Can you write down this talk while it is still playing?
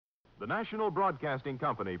The National Broadcasting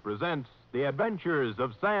Company presents The Adventures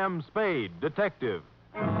of Sam Spade, Detective.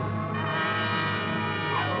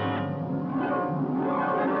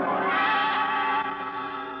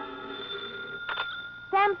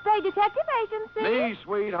 Sam Spade, Detective Agency. Me,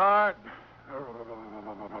 sweetheart.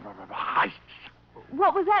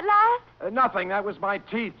 What was that last? Nothing. That was my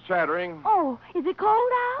teeth chattering. Oh, is it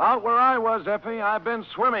cold out? Out where I was, Effie, I've been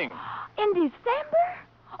swimming. In December?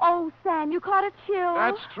 Oh, Sam, you caught a chill.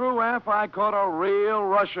 That's true, Eff. I caught a real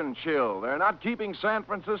Russian chill. They're not keeping San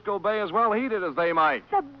Francisco Bay as well heated as they might.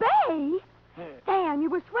 The bay? Sam, you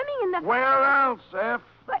were swimming in the... Where else, Eff?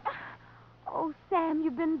 But... Oh, Sam,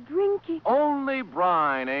 you've been drinking. Only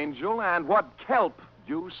brine, Angel, and what kelp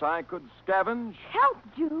juice I could scavenge. Kelp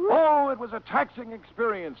juice? Oh, it was a taxing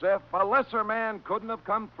experience, Eff. A lesser man couldn't have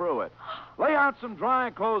come through it. Lay out some dry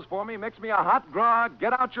clothes for me, mix me a hot grog,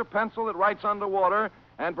 get out your pencil that writes underwater,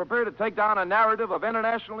 and prepare to take down a narrative of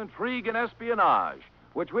international intrigue and espionage,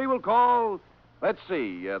 which we will call, let's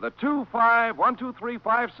see, the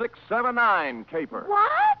 251235679 caper.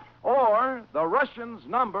 What? Or the Russian's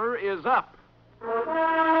number is up.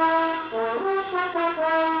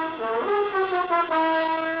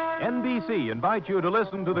 NBC invites you to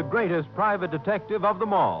listen to the greatest private detective of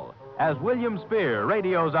them all, as William Spear,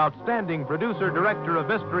 radio's outstanding producer-director of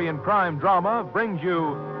mystery and crime drama, brings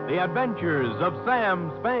you The Adventures of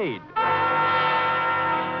Sam Spade.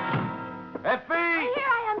 Effie! Here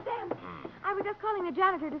I am, Sam. I was just calling the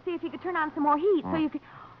janitor to see if he could turn on some more heat so you could...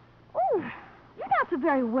 Oh, you're not so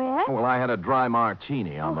very wet. Well, I had a dry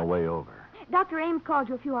martini on the way over. Dr. Ames called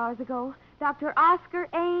you a few hours ago. Dr. Oscar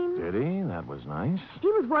Ames. Did he? That was nice. He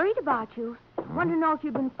was worried about you. Wanted to know if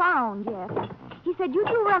you'd been found yet. He said you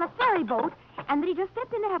two were on a ferry boat and that he just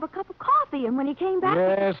stepped in to have a cup of coffee, and when he came back...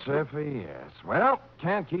 Yes, Effie, yes. Well,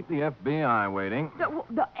 can't keep the FBI waiting.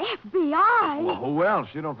 The FBI? Well, who else?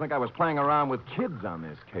 You don't think I was playing around with kids on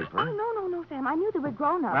this caper? Oh, no, Sam. I knew they were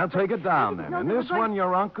grown-ups. Well, take it down, then. No, And they were this one,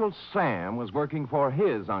 your Uncle Sam was working for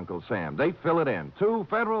his Uncle Sam. Date, fill it in. To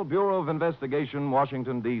Federal Bureau of Investigation,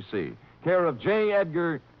 Washington, D.C. Care of J.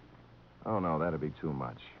 Edgar... Oh, no, that'd be too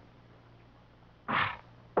much.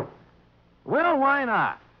 Well, why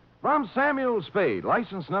not? From Samuel Spade,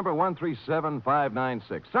 license number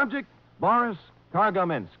 137596. Subject, Boris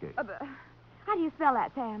Kargamensky. How do you spell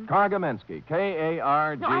that, Sam? Kargamensky,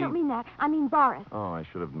 K-A-R-G... No, I don't mean that. I mean Boris. Oh, I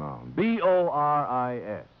should have known.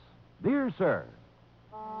 B-O-R-I-S. Dear sir,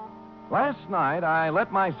 last night I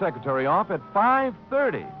let my secretary off at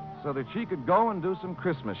 5:30 so that she could go and do some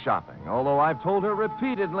Christmas shopping, although I've told her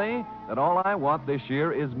repeatedly that all I want this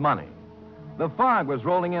year is money. The fog was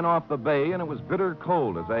rolling in off the bay, and it was bitter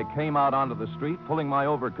cold as I came out onto the street, pulling my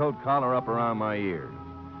overcoat collar up around my ears.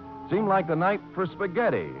 Seemed like the night for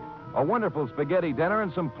spaghetti. A wonderful spaghetti dinner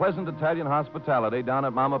and some pleasant Italian hospitality down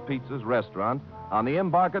at Mama Pizza's restaurant on the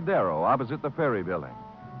Embarcadero opposite the ferry building.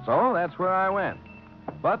 So that's where I went.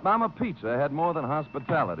 But Mama Pizza had more than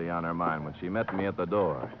hospitality on her mind when she met me at the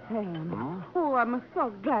door. Sam. Oh, I'm so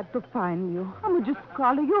glad to find you. I'm just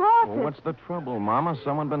calling your office. Well, what's the trouble, Mama?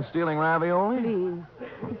 Someone been stealing ravioli? Please.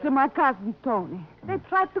 It's my cousin, Tony. They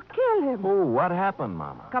tried to kill him. Oh, what happened,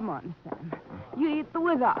 Mama? Come on, Sam. You eat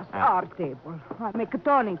with us, our table. I'll make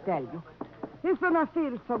Tony tell you. He's gonna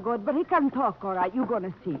feel so good, but he can talk all right. You're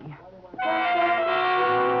gonna see.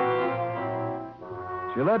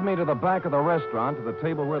 She led me to the back of the restaurant to the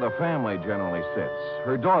table where the family generally sits.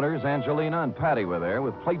 Her daughters, Angelina and Patty, were there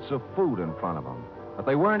with plates of food in front of them. But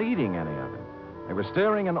they weren't eating any of it. They were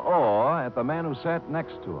staring in awe at the man who sat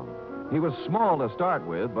next to them. He was small to start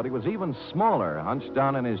with, but he was even smaller, hunched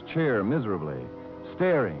down in his chair miserably,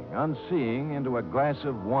 staring, unseeing, into a glass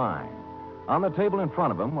of wine. On the table in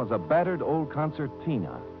front of him was a battered old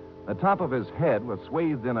concertina. The top of his head was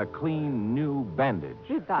swathed in a clean, new bandage.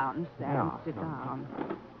 Sit down, Sam. Yeah. Sit down.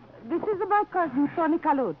 This is my cousin, Tony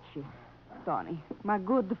Calucci. Tony, my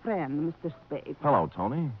good friend, Mr. Spade. Hello,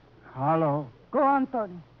 Tony. Hello. Go on,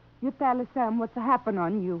 Tony. You tell Sam what's happened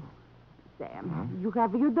on you. Sam, you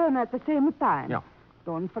have your dinner at the same time. Yeah.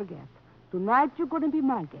 Don't forget. Tonight you're going to be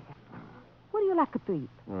my guest. What do you like to eat?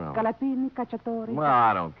 Well- Scalapini, cacciatore? Well,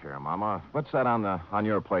 I don't care, Mama. What's that on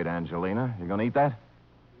your plate, Angelina? You gonna eat that?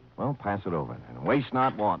 Well, pass it over then. Waste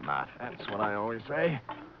not, want not. That's what I always say.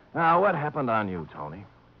 Now, what happened on you, Tony?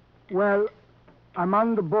 Well, I'm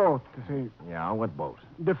on the boat, see. Yeah, what boat?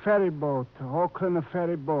 The ferry boat, Oakland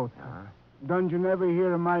ferry boat. Uh-huh. Don't you never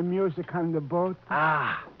hear my music on the boat?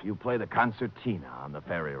 Ah, you play the concertina on the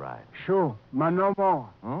ferry ride. Sure, but no more.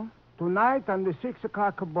 Huh? Tonight on the 6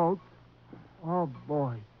 o'clock boat. Oh,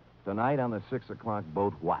 boy. Tonight on the 6 o'clock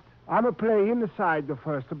boat, what? I'm a play inside the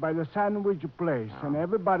first by the sandwich place, and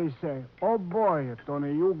everybody say, "Oh boy,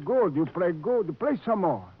 Tony, you good. You play good. Play some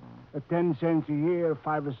more." 10 cents a year,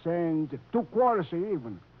 5 cents, 2 quarters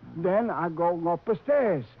even. Then I go up the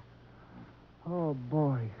stairs. Oh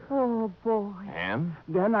boy. Oh, boy. And?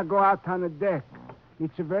 Then I go out on the deck.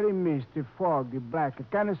 It's a very misty, foggy, black. I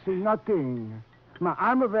can't see nothing. Now,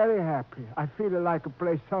 I'm very happy. I feel like I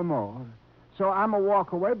play some more. So I'm a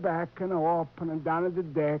walk away back and up and down at the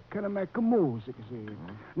deck and I make a music, see.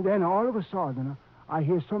 Then all of a sudden, I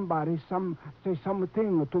hear somebody say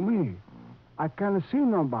something to me. I can't see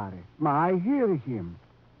nobody, but I hear him.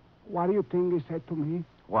 What do you think he said to me?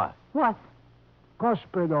 What? What?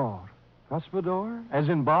 Cospedor. Cuspidor? As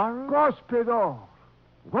in borrow? Cospedor.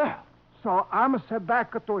 Well. So I'm say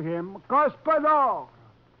back to him, Cospedor.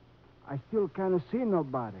 I still can't see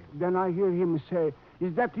nobody. Then I hear him say,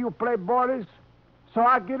 "Is that you play Boris?" So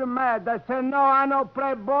I get mad. I say, "No, I don't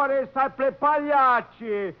play Boris. I play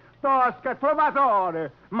Pagliacci, Tosca,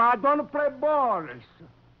 Trovatore. Ma I don't play Boris."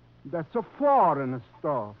 That's a foreign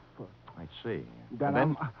stuff. I see.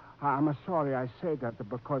 Then I'm sorry I say that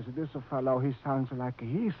because this fellow, he sounds like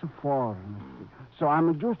he's a foreign. So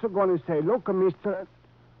I'm just going to say, "Look, mister."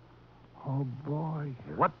 Oh, boy.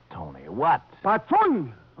 What, Tony? What?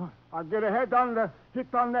 Patron! I get a hit on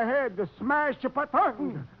the head, the smash,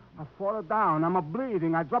 patron. I fall down. I'm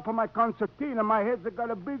bleeding. I drop my concertina. My head's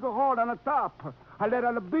got a big hole on the top. I let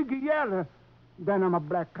out a big yell. Then I'm a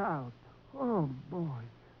blackout. Oh, boy.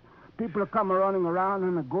 People come running around,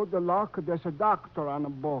 and good luck, there's a doctor on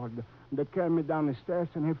board. They carry me down the stairs,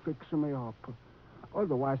 and he fixes me up.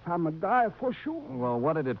 Otherwise, I'm a die for sure. Well,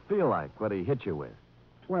 what did it feel like? What did he hit you with?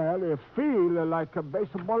 Well, it feel like a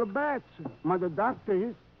baseball bat. The doctor,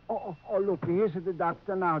 he's... Oh, look, here's the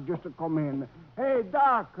doctor now, just to come in. Hey,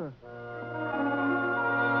 Doc.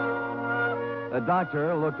 The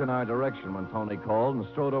doctor looked in our direction when Tony called and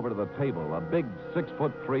strode over to the table, a big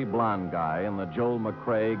 6'3" blonde guy in the Joel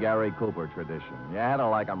McRae, Gary Cooper tradition. You had to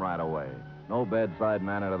like him right away. No bedside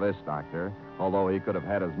manner to this doctor, although he could have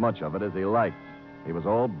had as much of it as he liked. He was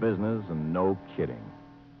all business and no kidding.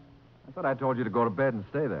 I thought I told you to go to bed and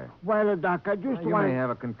stay there. Well, Doc, I just You want... may have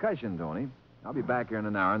a concussion, Tony. I'll be back here in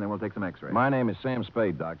an hour, and then we'll take some x-rays. My name is Sam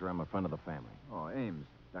Spade, doctor. I'm a friend of the family. Oh, Ames.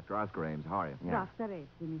 Dr. Oscar Ames. How are you? Yeah. Dr. Ace,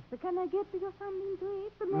 mister, can I get you something to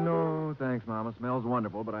eat? Maybe? No, thanks, Mama. Smells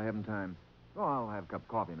wonderful, but I haven't time. Oh, I'll have a cup of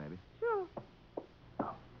coffee, maybe. Sure.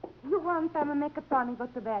 You want time to make a Tony go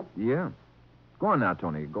to bed? Yeah. Go on now,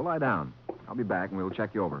 Tony. Go lie down. I'll be back, and we'll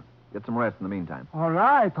check you over. Get some rest in the meantime. All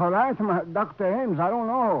right. Dr. Ames, I don't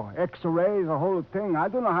know. X-rays, the whole thing. I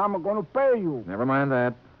don't know how I'm going to pay you. Never mind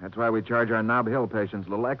that. That's why we charge our Nob Hill patients a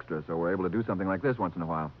little extra, so we're able to do something like this once in a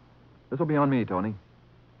while. This will be on me, Tony.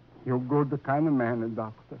 You're good kind of man,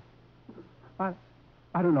 Doctor. I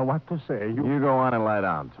don't know what to say. You go on and lie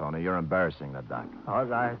down, Tony. You're embarrassing the doctor. All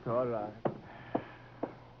right.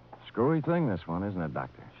 Screwy thing, this one, isn't it,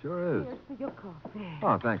 doctor? Sure is. Here's for your coffee.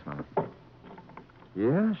 Oh, thanks, Mama.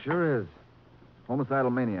 Yeah, sure is. Homicidal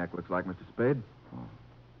maniac, looks like, Mr. Spade.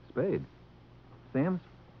 Spade? Sam's?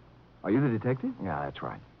 Are you the detective? Yeah, that's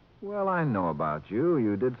right. Well, I know about you.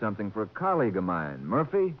 You did something for a colleague of mine.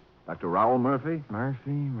 Murphy? Dr. Raoul Murphy?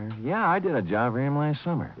 Murphy? Yeah, I did a job for him last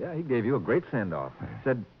summer. Yeah, he gave you a great send-off.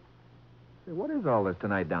 Said, what is all this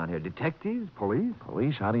tonight down here? Detectives? Police?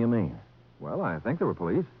 Police? How do you mean? Well, I think there were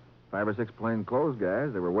police. 5 or 6 plainclothes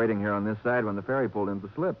guys. They were waiting here on this side when the ferry pulled into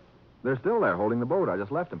the slip. They're still there holding the boat. I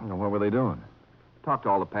just left them. Well, what were they doing? Talked to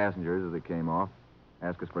all the passengers as they came off.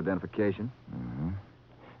 Asked us for identification. Mm-hmm.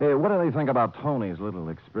 Hey, what do they think about Tony's little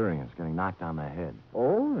experience getting knocked on the head?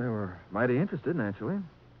 Oh, they were mighty interested, naturally.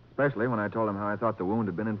 Especially when I told them how I thought the wound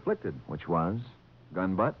had been inflicted. Which was?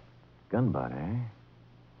 Gun butt? Gun butt, eh?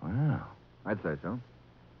 Wow. I'd say so.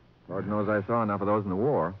 Lord knows I saw enough of those in the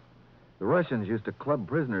war. The Russians used to club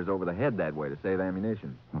prisoners over the head that way to save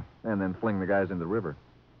ammunition. And then fling the guys into the river.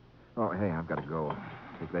 Oh, hey, I've got to go.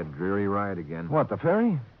 Take that dreary ride again. What, the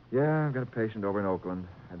ferry? Yeah, I've got a patient over in Oakland.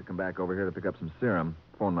 Had to come back over here to pick up some serum.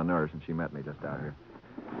 Phoned my nurse, and she met me just out here.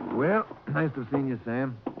 Well, nice to have seen you,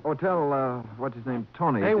 Sam. Oh, tell, what's his name,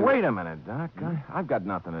 Tony. Hey, wait a minute, Doc. I've got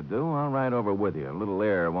nothing to do. I'll ride over with you. A little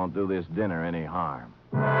air won't do this dinner any harm.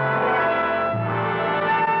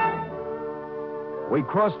 We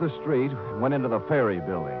crossed the street, went into the ferry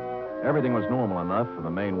building. Everything was normal enough for the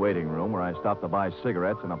main waiting room where I stopped to buy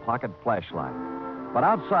cigarettes and a pocket flashlight. But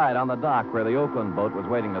outside on the dock where the Oakland boat was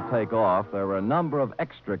waiting to take off, there were a number of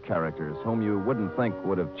extra characters whom you wouldn't think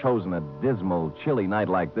would have chosen a dismal, chilly night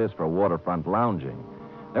like this for waterfront lounging.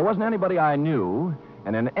 There wasn't anybody I knew,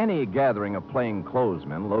 and in any gathering of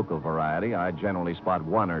plainclothesmen, local variety, I generally spot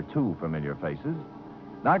 1 or 2 familiar faces.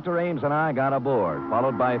 Dr. Ames and I got aboard,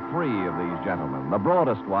 followed by 3 of these gentlemen. The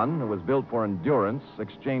broadest one, who was built for endurance,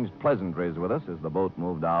 exchanged pleasantries with us as the boat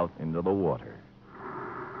moved out into the water.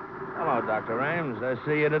 Hello, Dr. Ames. I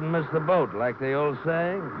see you didn't miss the boat, like the old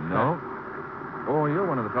saying. No. Oh, you're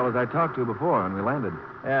one of the fellows I talked to before when we landed.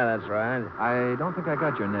 Yeah, that's right. I don't think I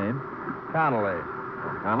got your name. Connolly.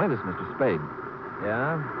 Oh, Conley, this is Mr. Spade.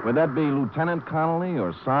 Yeah? Would that be Lieutenant Connolly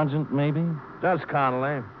or Sergeant, maybe? Just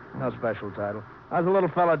Connolly. No special title. How's the little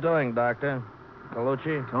fella doing, Doctor?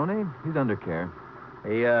 Colucci? Tony, he's under care.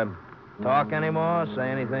 He, talk anymore? Say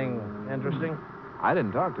anything interesting? I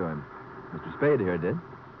didn't talk to him. Mr. Spade here did.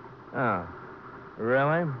 Oh.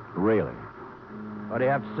 Really? Really. What do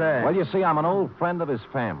you have to say? Well, you see, I'm an old friend of his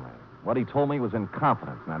family. What he told me was in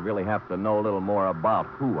confidence, and I'd really have to know a little more about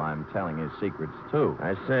who I'm telling his secrets to.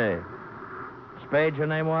 I see. Spade, your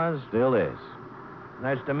name was? Still is.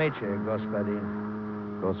 Nice to meet you,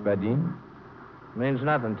 Gospodin. Gospodin? Means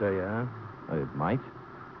nothing to you, huh? It might.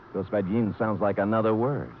 Gospodin sounds like another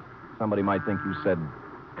word. Somebody might think you said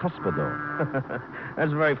cuspidor.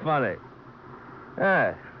 That's very funny.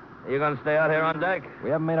 Yeah. You going to stay out here on deck? We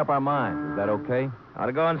haven't made up our minds. Is that okay? Ought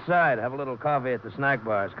to go inside, have a little coffee at the snack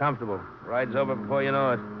bar. It's comfortable. Ride's over before you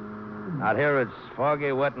know it. Out here, it's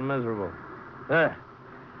foggy, wet, and miserable.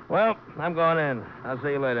 Well, I'm going in. I'll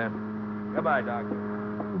see you later. Goodbye, Doctor.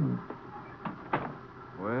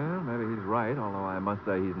 Well, maybe he's right, although I must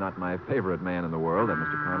say he's not my favorite man in the world, that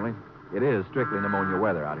Mr. Connolly. It is strictly pneumonia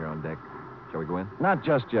weather out here on deck. Shall we go in? Not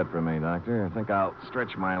just yet for me, Doctor. I think I'll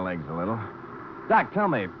stretch my legs a little. Doc, tell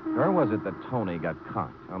me, where was it that Tony got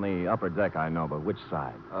caught? On the upper deck, I know, but which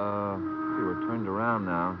side? See, we're turned around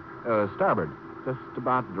now. Starboard. Just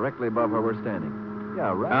about directly above where we're standing.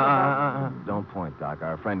 Yeah, right. Don't point, Doc.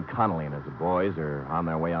 Our friend Connolly and his boys are on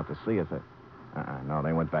their way out to see us. No,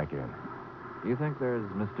 they went back in. You think they're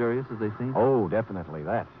as mysterious as they seem? Oh, definitely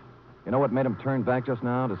that. You know what made them turn back just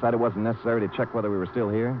now? Decide it wasn't necessary to check whether we were still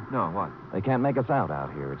here? No, what? They can't make us out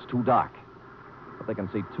here. It's too dark. But they can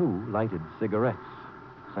see 2 lighted cigarettes.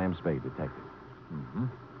 Sam Spade, detective. Mm-hmm.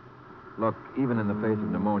 Look, even in the face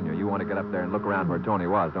of pneumonia, you want to get up there and look around where Tony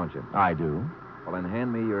was, don't you? I do. Well, then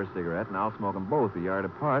hand me your cigarette, and I'll smoke them both a yard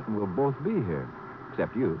apart, and we'll both be here.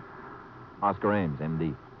 Except you. Oscar Ames,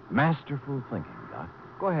 M.D. Masterful thinking, Doc.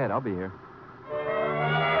 Go ahead, I'll be here.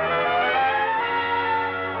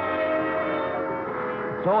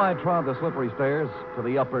 So I trod the slippery stairs to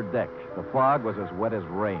the upper deck. The fog was as wet as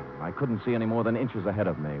rain. I couldn't see any more than inches ahead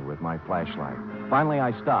of me with my flashlight. Finally,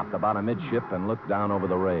 I stopped about amidship and looked down over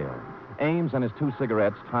the rail. Ames and his 2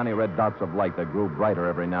 cigarettes, tiny red dots of light that grew brighter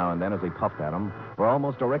every now and then as he puffed at them, were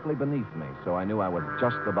almost directly beneath me, so I knew I was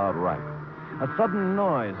just about right. A sudden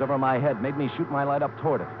noise over my head made me shoot my light up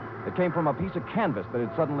toward it. It came from a piece of canvas that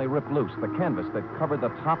had suddenly ripped loose, the canvas that covered the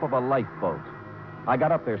top of a lifeboat. I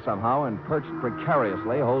got up there somehow and perched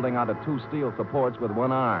precariously, holding onto 2 steel supports with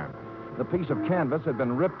one arm. The piece of canvas had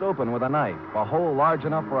been ripped open with a knife, a hole large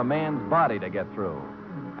enough for a man's body to get through.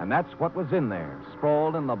 And that's what was in there,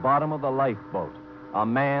 sprawled in the bottom of the lifeboat, a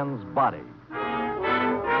man's body.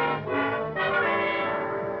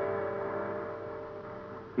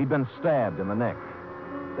 He'd been stabbed in the neck.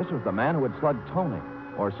 This was the man who had slugged Tony,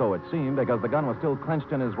 or so it seemed, because the gun was still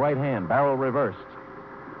clenched in his right hand, barrel reversed.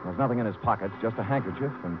 There was nothing in his pockets, just a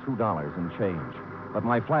handkerchief and $2 in change. But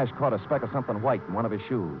my flash caught a speck of something white in one of his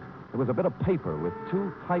shoes. It was a bit of paper with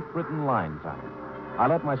 2 typewritten lines on it. I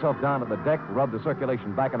let myself down to the deck, rubbed the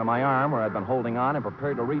circulation back into my arm where I'd been holding on, and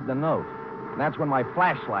prepared to read the note. And that's when my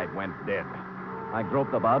flashlight went dead. I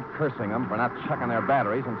groped about, cursing them for not chucking their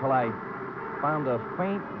batteries, until I found a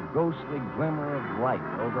faint, ghostly glimmer of light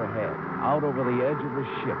overhead, out over the edge of the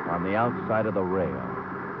ship on the outside of the rail.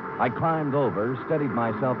 I climbed over, steadied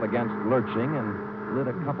myself against lurching, and lit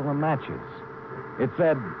a couple of matches. It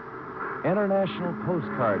said, International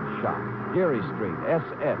Postcard Shop, Geary Street,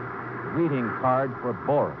 SF. Greeting card for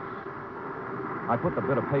Boris. I put the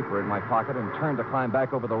bit of paper in my pocket and turned to climb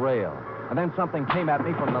back over the rail. And then something came at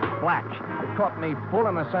me from the black. It caught me full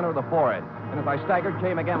in the center of the forehead. And as I staggered,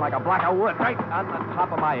 came again like a block of wood right on the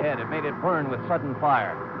top of my head. It made it burn with sudden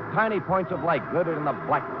fire. Tiny points of light glittered in the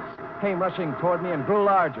blackness, came rushing toward me and grew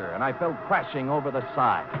larger, and I fell crashing over the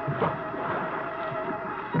side.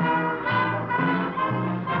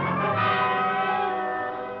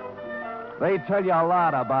 They tell you a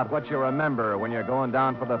lot about what you remember when you're going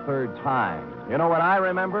down for the 3rd time. You know what I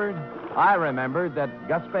remembered? I remembered that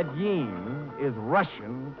Господин is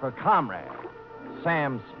Russian for comrade.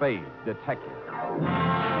 Sam Spade, detective.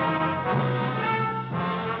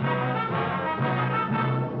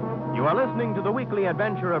 You are listening to the weekly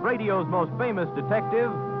adventure of radio's most famous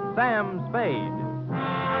detective, Sam Spade.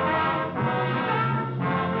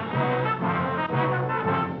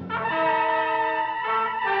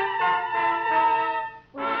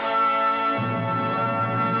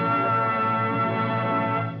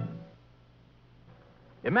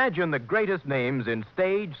 Imagine the greatest names in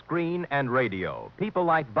stage, screen, and radio. People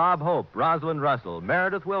like Bob Hope, Rosalind Russell,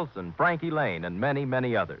 Meredith Wilson, Frankie Lane, and many,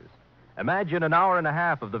 many others. Imagine an hour and a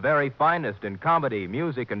half of the very finest in comedy,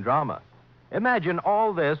 music, and drama. Imagine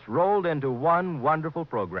all this rolled into one wonderful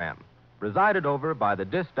program, presided over by the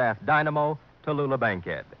distaff dynamo, Tallulah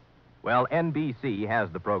Bankhead. Well, NBC has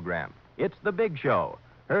the program. It's The Big Show,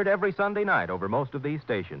 heard every Sunday night over most of these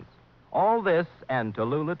stations. All this and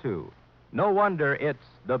Tallulah, too. No wonder it's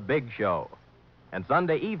The Big Show. And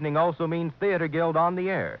Sunday evening also means Theater Guild on the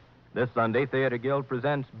air. This Sunday, Theater Guild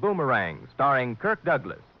presents Boomerang, starring Kirk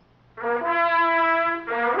Douglas.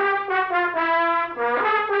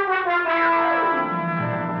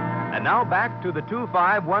 And now back to the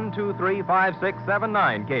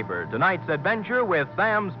 251235679 caper. Tonight's adventure with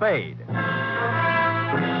Sam Spade.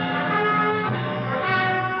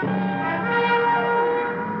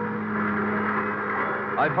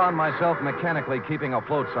 I found myself mechanically keeping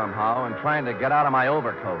afloat somehow and trying to get out of my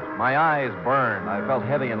overcoat. My eyes burned. I felt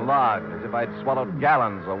heavy and logged, as if I'd swallowed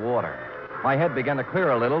gallons of water. My head began to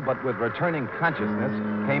clear a little, but with returning consciousness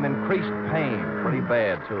came increased pain, pretty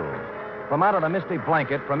bad, too. From out of the misty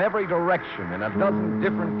blanket, from every direction, in a dozen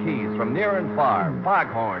different keys, from near and far,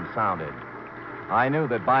 foghorns sounded. I knew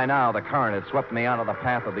that by now the current had swept me onto the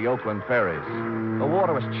path of the Oakland ferries. The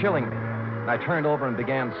water was chilling me. And I turned over and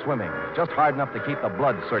began swimming, just hard enough to keep the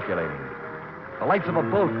blood circulating. The lights of a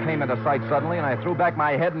boat came into sight suddenly, and I threw back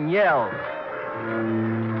my head and yelled.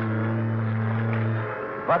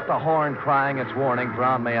 But the horn crying its warning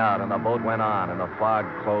drowned me out, and the boat went on, and the fog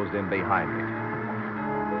closed in behind me.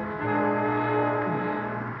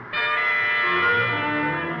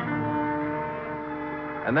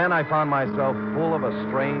 And then I found myself full of a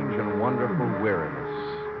strange and wonderful weariness.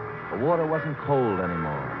 The water wasn't cold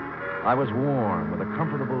anymore. I was warm with a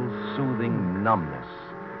comfortable, soothing numbness,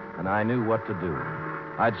 and I knew what to do.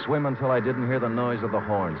 I'd swim until I didn't hear the noise of the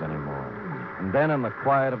horns anymore, and then in the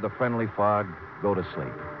quiet of the friendly fog, go to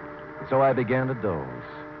sleep. And so I began to doze.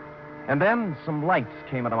 And then some lights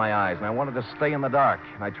came into my eyes, and I wanted to stay in the dark,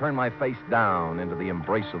 and I turned my face down into the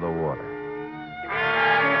embrace of the water.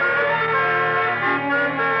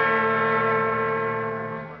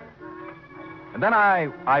 And then I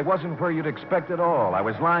wasn't where you'd expect at all. I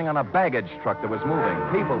was lying on a baggage truck that was moving.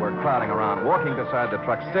 People were crowding around, walking beside the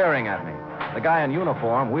truck, staring at me. The guy in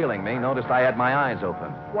uniform, wheeling me, noticed I had my eyes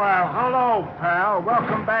open. Well, hello, pal.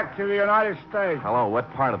 Welcome back to the United States. Hello,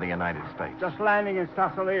 what part of the United States? Just landing in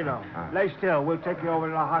Sausalito. Lay still. We'll take you over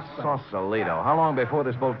to the hospital. Sausalito. How long before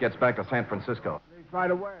this boat gets back to San Francisco? Leave right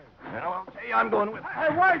away. Well, okay, I'm going with... Hey,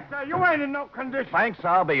 wait, sir. You ain't in no condition. Thanks,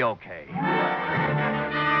 I'll be okay.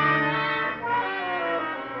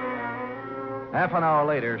 Half an hour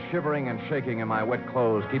later, shivering and shaking in my wet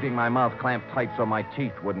clothes, keeping my mouth clamped tight so my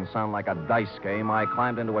teeth wouldn't sound like a dice game, I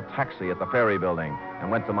climbed into a taxi at the ferry building and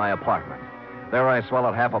went to my apartment. There I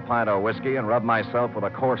swallowed half a pint of whiskey and rubbed myself with a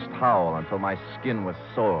coarse towel until my skin was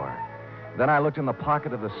sore. Then I looked in the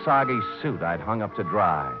pocket of the soggy suit I'd hung up to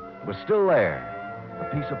dry. It was still there, a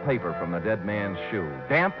piece of paper from the dead man's shoe,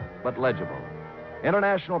 damp but legible.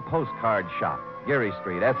 International Postcard Shop, Geary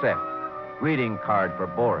Street, SF. Greeting card for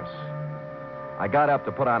Boris. I got up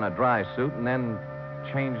to put on a dry suit and then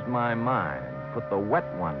changed my mind and put the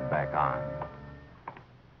wet one back on.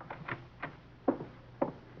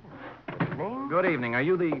 Good evening. Good evening. Are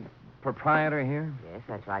you the proprietor here? Yes,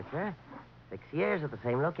 that's right, sir. 6 years at the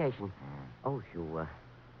same location. Oh, you,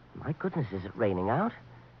 my goodness, is it raining out?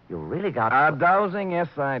 You really got... Dowsing? Yes,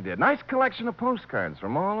 I did. Nice collection of postcards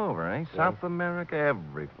from all over, eh? Yes. South America,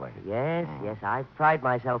 every place. Yes, yes. I pride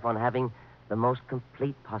myself on having the most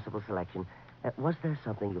complete possible selection. Was there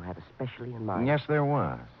something you had especially in mind? Yes, there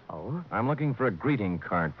was. Oh? I'm looking for a greeting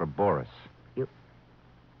card for Boris. You...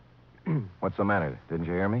 What's the matter? Didn't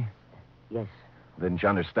you hear me? Yes. Didn't you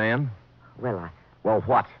understand? Well, Well,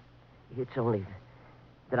 what? It's only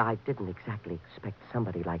that I didn't exactly expect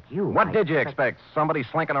somebody like you. What did you expect? Somebody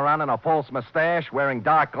slinking around in a false mustache, wearing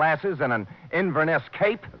dark glasses, and an Inverness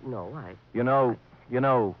cape? No, You know,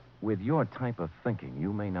 with your type of thinking,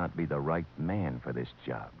 you may not be the right man for this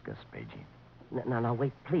job, Gaspedian. Now,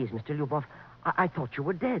 wait, please, Mr. Lyubov. I thought you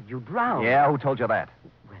were dead. You drowned. Yeah, who told you that?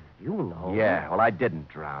 Well, you know. Yeah, well, I didn't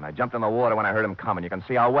drown. I jumped in the water when I heard him coming. You can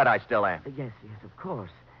see how wet I still am. Yes, of course.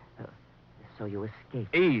 So you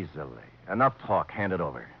escaped. Easily. Enough talk. Hand it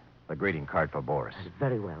over. The greeting card for Boris.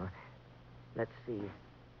 Very well. Let's see.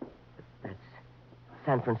 That's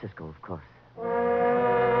San Francisco, of course.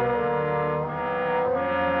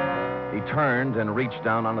 He turned and reached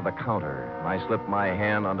down onto the counter. I slipped my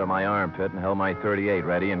hand under my armpit and held my .38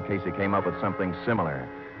 ready in case he came up with something similar.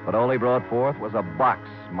 But all he brought forth was a box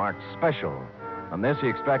marked special From this, he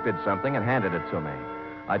extracted something and handed it to me.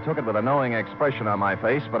 I took it with a knowing expression on my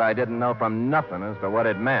face, but I didn't know from nothing as to what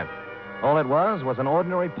it meant. All it was an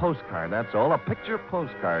ordinary postcard, that's all. A picture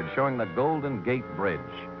postcard showing the Golden Gate Bridge.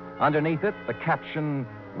 Underneath it, the caption,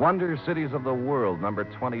 Wonder Cities of the World, number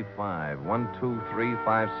 25,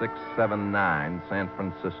 1235679, San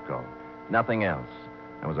Francisco. Nothing else.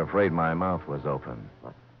 I was afraid my mouth was open.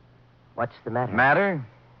 What's the matter? Matter?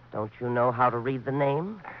 Don't you know how to read the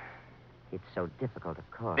name? It's so difficult, of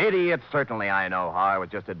course. Idiot, certainly I know how. I was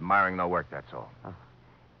just admiring the work, that's all. Oh,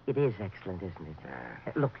 it is excellent, isn't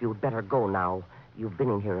it? Look, you'd better go now. You've been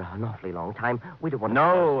in here an awfully long time. We don't want to...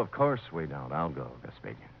 No, of course we don't. I'll go,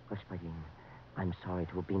 Vespasian. Vespasian, I'm sorry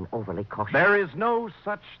to have been overly cautious. There is no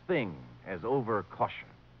such thing as over-caution.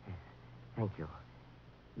 Thank you.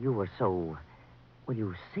 You were so... Well,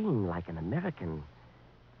 you seem like an American.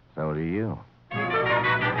 So do you.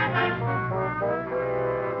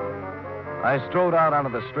 I strode out onto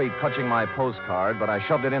the street, clutching my postcard, but I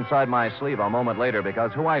shoved it inside my sleeve a moment later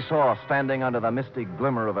because who I saw standing under the misty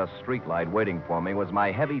glimmer of a streetlight waiting for me was my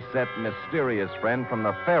heavy-set, mysterious friend from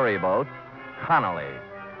the ferry boat, Connolly.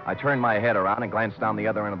 I turned my head around and glanced down the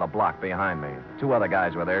other end of the block behind me. 2 other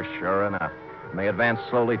guys were there, sure enough. And they advanced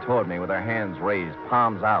slowly toward me with their hands raised,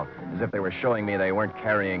 palms out, as if they were showing me they weren't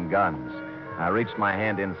carrying guns. I reached my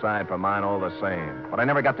hand inside for mine all the same, but I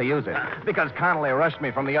never got to use it because Connolly rushed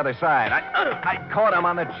me from the other side. I caught him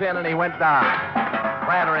on the chin and he went down,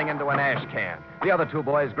 clattering into an ash can. The other 2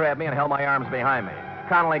 boys grabbed me and held my arms behind me.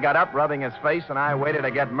 Connolly got up, rubbing his face, and I waited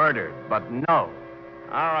to get murdered, but no.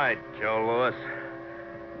 All right, Joe Lewis.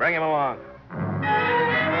 Bring him along.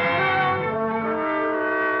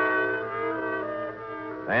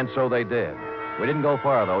 And so they did. We didn't go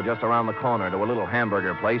far, though, just around the corner to a little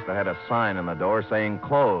hamburger place that had a sign in the door saying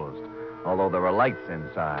closed, although there were lights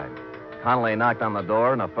inside. Connolly knocked on the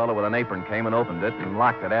door, and a fellow with an apron came and opened it and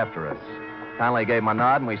locked it after us. Connolly gave him a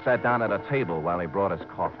nod, and we sat down at a table while he brought us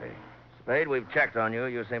coffee. Spade, we've checked on you.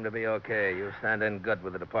 You seem to be okay. You stand in good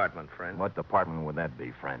with the department, friend. What department would that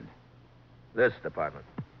be, friend? This department.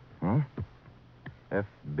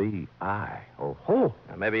 FBI. Oh, ho.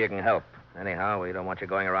 Now, maybe you can help. Anyhow, we don't want you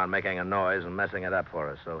going around making a noise and messing it up for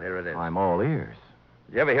us, so here it is. I'm all ears.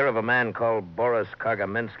 Did you ever hear of a man called Boris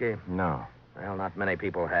Kargaminsky? No. Well, not many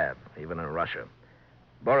people have, even in Russia.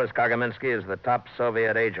 Boris Kargaminsky is the top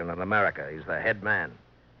Soviet agent in America. He's the head man.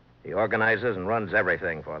 He organizes and runs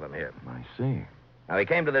everything for them here. I see. Now, he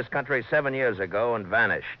came to this country 7 years ago and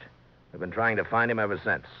vanished. We've been trying to find him ever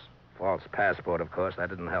since. False passport, of course. That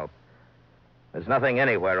didn't help. There's nothing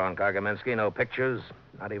anywhere on Kargaminsky. No pictures,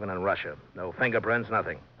 not even in Russia. No fingerprints,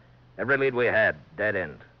 nothing. Every lead we had, dead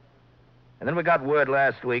end. And then we got word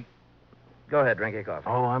last week... Go ahead, drink your coffee.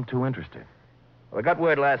 Oh, I'm too interested. We got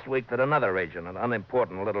word last week that another agent, an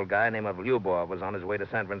unimportant little guy named Lyubov, was on his way to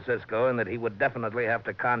San Francisco and that he would definitely have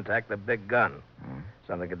to contact the big gun.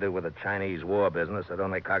 Something to do with the Chinese war business that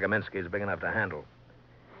only Kargaminsky is big enough to handle.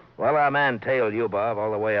 Well, our man tailed Lyubov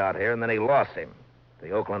all the way out here, and then he lost him.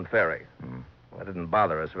 The Oakland ferry. Well, it didn't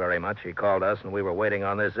bother us very much. He called us, and we were waiting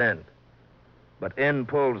on this end. But in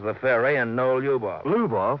pulls the ferry and no Lyubov.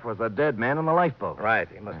 Lyubov was a dead man on the lifeboat. Right.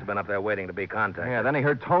 He must have been up there waiting to be contacted. Yeah, then he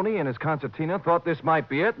heard Tony and his concertina, thought this might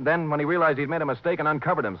be it, and then when he realized he'd made a mistake and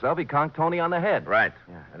uncovered himself, he conked Tony on the head. Right.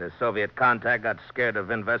 Yeah. And his Soviet contact got scared of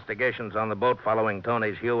investigations on the boat following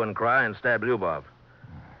Tony's hue and cry and stabbed Lyubov.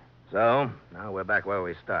 So, now we're back where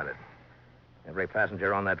we started. Every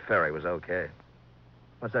passenger on that ferry was okay.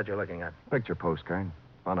 What's that you're looking at? Picture postcard.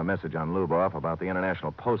 Found a message on Lyubov about the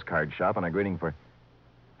International Postcard Shop and a greeting for...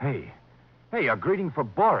 Hey, a greeting for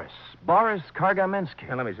Boris. Boris Kargaminsky.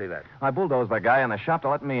 Now, let me see that. I bulldozed the guy in the shop to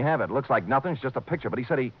let me have it. Looks like nothing. It's just a picture, but he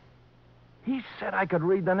said he said I could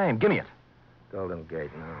read the name. Give me it. Golden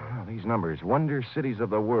Gate. No. Oh, these numbers. Wonder Cities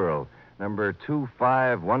of the World. Number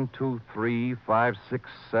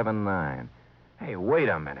 251235679. Hey, wait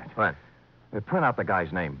a minute. What? Print out the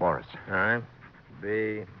guy's name, Boris. All right.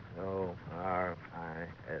 B-O-R-I-S.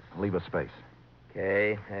 Leave a space.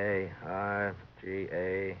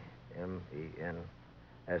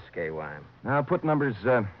 K-A-R-G-A-M-E-N-S-K-Y. Now put numbers,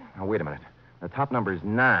 wait a minute. The top number is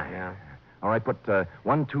 9. Yeah. All right, put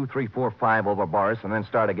 1, 2, 3, 4, 5 over Boris, and then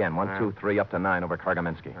start again. 1, 2, 3, up to 9 over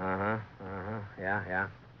Kargaminsky. Yeah.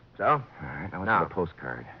 So? All right, now let's get a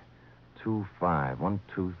postcard. 2, 5, 1,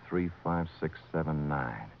 2, 3, 5, 6, 7,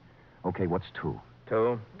 9. Okay, what's 2?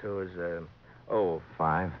 2 is, O.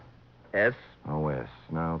 5. S. O-S.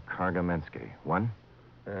 Now, Kargaminsky. 1.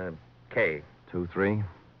 K. 2, 3.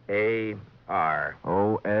 A-R.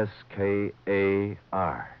 O-S-K-A-R.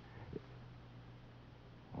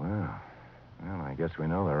 Well, I guess we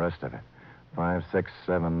know the rest of it.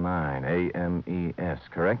 5679 AMES,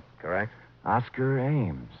 correct? Correct. Oscar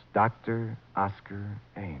Ames. Dr. Oscar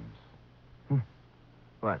Ames.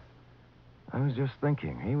 What? I was just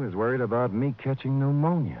thinking. He was worried about me catching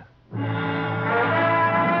pneumonia.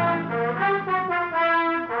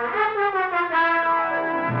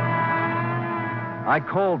 I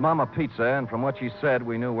called Mama Pizza, and from what she said,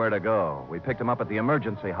 we knew where to go. We picked him up at the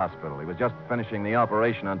emergency hospital. He was just finishing the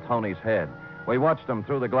operation on Tony's head. We watched him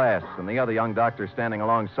through the glass, and the other young doctor standing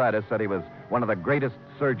alongside us said he was one of the greatest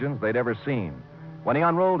surgeons they'd ever seen. When he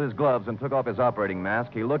unrolled his gloves and took off his operating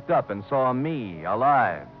mask, he looked up and saw me,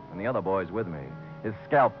 alive, and the other boys with me. His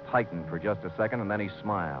scalp tightened for just a second, and then he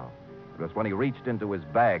smiled. It was when he reached into his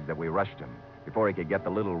bag that we rushed him, before he could get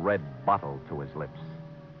the little red bottle to his lips.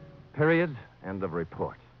 Period. End of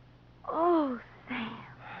report. Oh, Sam.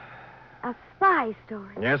 A spy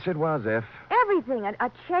story. Yes, it was, F. Everything.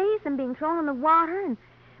 A chase and being thrown in the water and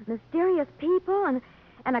mysterious people and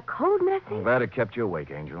a code message. I'm glad it kept you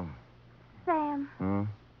awake, Angel. Sam,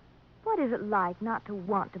 what is it like not to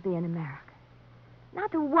want to be in America?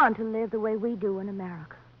 Not to want to live the way we do in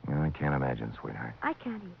America? I can't imagine, sweetheart. I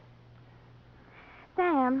can't either.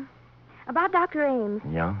 Sam, about Dr. Ames.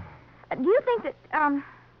 Yeah? Do you think that,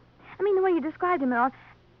 the way you described him and all,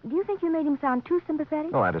 do you think you made him sound too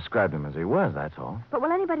sympathetic? Well, I described him as he was, that's all. But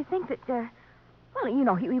will anybody think that,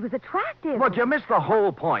 he was attractive? But you missed the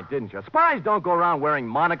whole point, didn't you? Spies don't go around wearing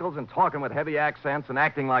monocles and talking with heavy accents and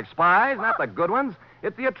acting like spies, not the good ones.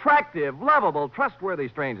 It's the attractive, lovable, trustworthy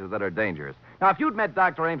strangers that are dangerous. Now, if you'd met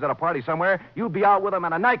Dr. Ames at a party somewhere, you'd be out with him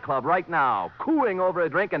at a nightclub right now, cooing over a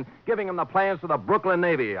drink and giving him the plans to the Brooklyn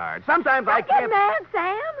Navy Yard. Sometimes I can't... Get mad,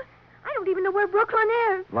 Sam. I don't even know where Brooklyn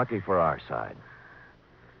is. Lucky for our side.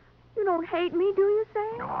 You don't hate me, do you,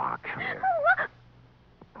 Sam? Oh, come here.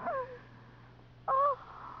 Oh.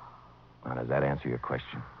 Now, does that answer your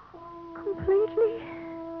question? Completely.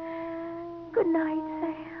 Good night,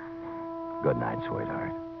 Sam. Good night,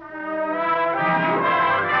 sweetheart.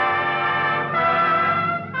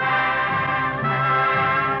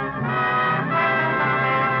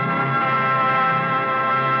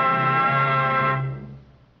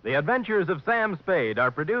 The Adventures of Sam Spade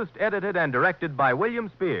are produced, edited, and directed by William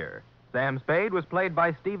Spear. Sam Spade was played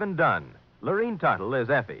by Stephen Dunn. Lorene Tuttle is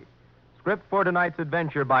Effie. Script for tonight's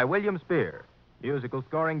adventure by William Spear. Musical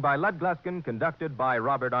scoring by Lud Gluskin, conducted by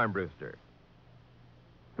Robert Armbruster.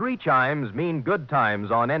 3 chimes mean good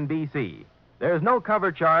times on NBC. There's no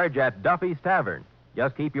cover charge at Duffy's Tavern.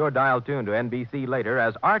 Just keep your dial tuned to NBC later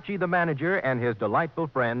as Archie the manager and his delightful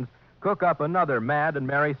friends cook up another mad and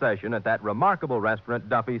merry session at that remarkable restaurant,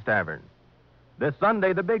 Duffy's Tavern. This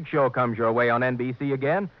Sunday, the big show comes your way on NBC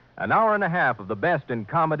again, an hour and a half of the best in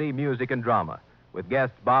comedy, music, and drama, with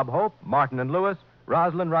guests Bob Hope, Martin and Lewis,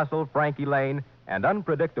 Rosalind Russell, Frankie Lane, and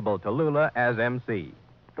unpredictable Tallulah as MC.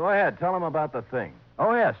 Go ahead. Tell them about the thing.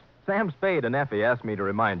 Oh, yes. Sam Spade and Effie asked me to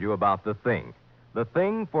remind you about The Thing. The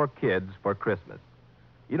Thing for kids for Christmas.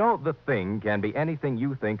 You know, The Thing can be anything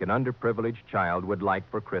you think an underprivileged child would like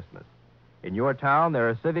for Christmas. In your town, there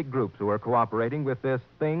are civic groups who are cooperating with this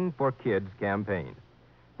Thing for Kids campaign.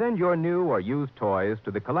 Send your new or used toys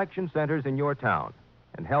to the collection centers in your town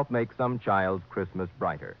and help make some child's Christmas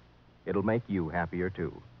brighter. It'll make you happier,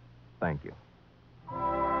 too. Thank you.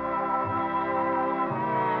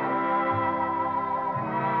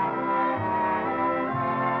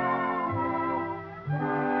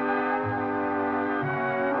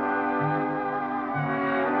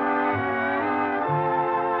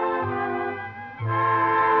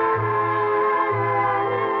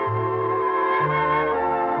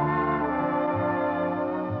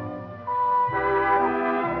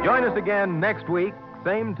 Join us again next week,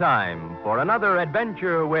 same time, for another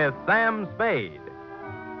adventure with Sam Spade.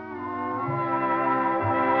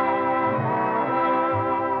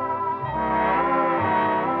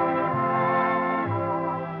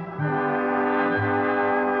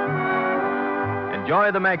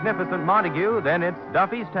 Enjoy the magnificent Montague, then it's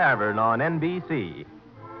Duffy's Tavern on NBC.